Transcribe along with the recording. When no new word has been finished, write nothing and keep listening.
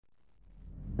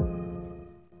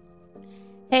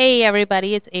Hey,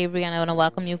 everybody, it's Avery, and I want to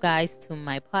welcome you guys to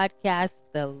my podcast,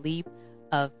 The Leap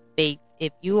of Faith.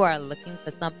 If you are looking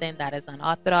for something that is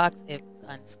unorthodox, it's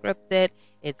unscripted,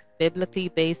 it's biblically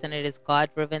based, and it is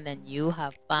God driven, then you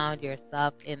have found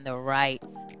yourself in the right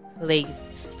place.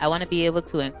 I want to be able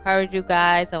to encourage you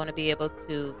guys. I want to be able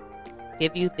to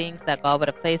give you things that God would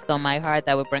have placed on my heart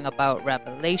that would bring about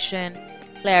revelation,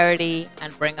 clarity,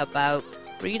 and bring about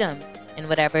freedom in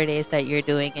whatever it is that you're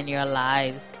doing in your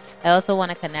lives. I also want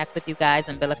to connect with you guys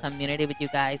and build a community with you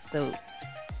guys. So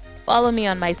follow me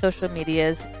on my social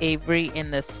medias, Avery in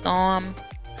the Storm,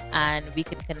 and we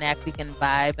can connect, we can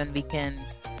vibe, and we can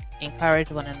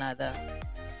encourage one another.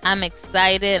 I'm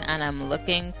excited and I'm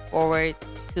looking forward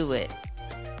to it.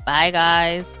 Bye,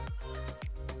 guys.